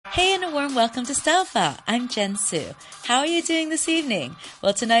Hey and a warm welcome to Style File. I'm Jen Su. How are you doing this evening?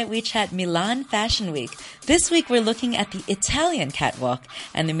 Well, tonight we chat Milan Fashion Week. This week we're looking at the Italian catwalk,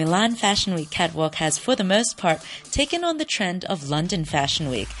 and the Milan Fashion Week catwalk has, for the most part, taken on the trend of London Fashion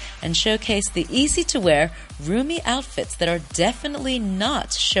Week and showcased the easy-to-wear, roomy outfits that are definitely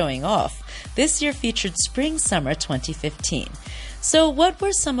not showing off. This year featured Spring-Summer 2015. So what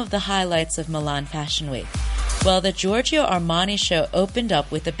were some of the highlights of Milan Fashion Week? Well, the Giorgio Armani show opened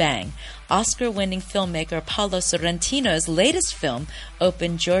up with a bang. Oscar-winning filmmaker Paolo Sorrentino's latest film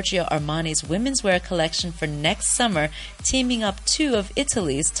opened Giorgio Armani's women's wear collection for next summer, teaming up two of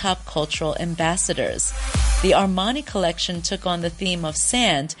Italy's top cultural ambassadors. The Armani collection took on the theme of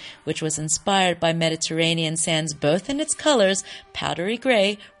sand, which was inspired by Mediterranean sands both in its colors, powdery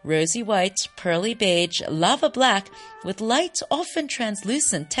gray, rosy white, pearly beige, lava black, with light, often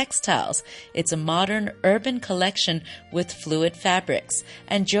translucent textiles. It's a modern, urban collection with fluid fabrics.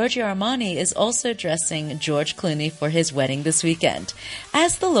 And Giorgio Armani is also dressing George Clooney for his wedding this weekend.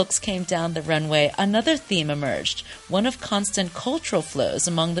 As the looks came down the runway, another theme emerged, one of constant cultural flows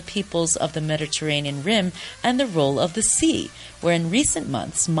among the peoples of the Mediterranean Rim and the role of the sea, where in recent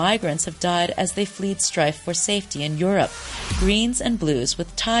months migrants have died as they fled strife for safety in Europe. Greens and blues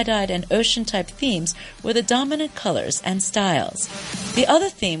with tie-dyed and ocean-type themes were the dominant colors and styles. The other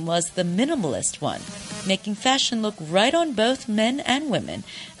theme was the minimalist one, making fashion look right on both men and women,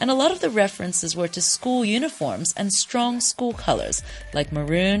 and a lot of the references were to school uniforms and strong school colors like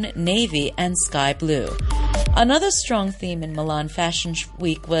maroon, navy, and sky blue. Another strong theme in Milan Fashion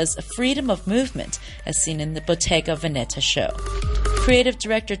Week was freedom of movement, as seen in the Bottega Veneta show. Creative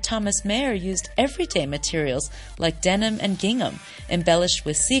director Thomas Mayer used everyday materials like denim and gingham, embellished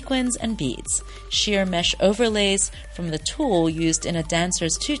with sequins and beads. Sheer mesh overlays from the tulle used in a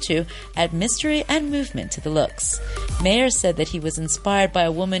dancer's tutu add mystery and movement to the looks. Mayer said that he was inspired by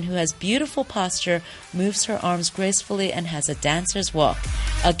a woman who has beautiful posture, moves her arms gracefully, and has a dancer's walk.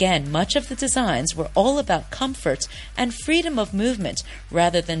 Again, much of the designs were all about comfort and freedom of movement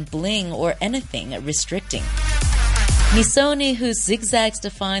rather than bling or anything restricting. Missoni, whose zigzags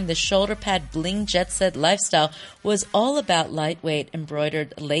defined the shoulder pad bling jet set lifestyle, was all about lightweight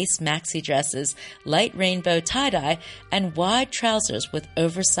embroidered lace maxi dresses, light rainbow tie-dye, and wide trousers with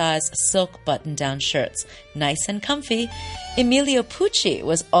oversized silk button-down shirts. Nice and comfy. Emilio Pucci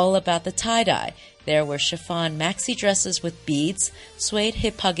was all about the tie-dye. There were chiffon maxi dresses with beads, suede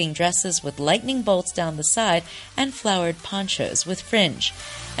hip-hugging dresses with lightning bolts down the side, and flowered ponchos with fringe.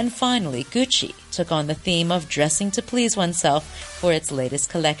 And finally, Gucci took on the theme of dressing to please oneself for its latest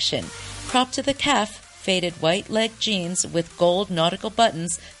collection. Cropped to the calf, faded white leg jeans with gold nautical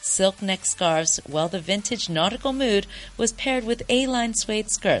buttons, silk neck scarves, while the vintage nautical mood was paired with A-line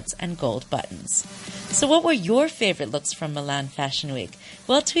suede skirts and gold buttons. So what were your favorite looks from Milan Fashion Week?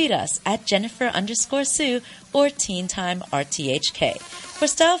 Well, tweet us at Jennifer_Sue or TeenTimeRTHK. For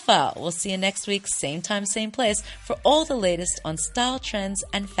Style File, we'll see you next week, same time, same place, for all the latest on style trends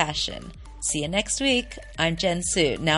and fashion. See you next week. I'm Jen Su. Now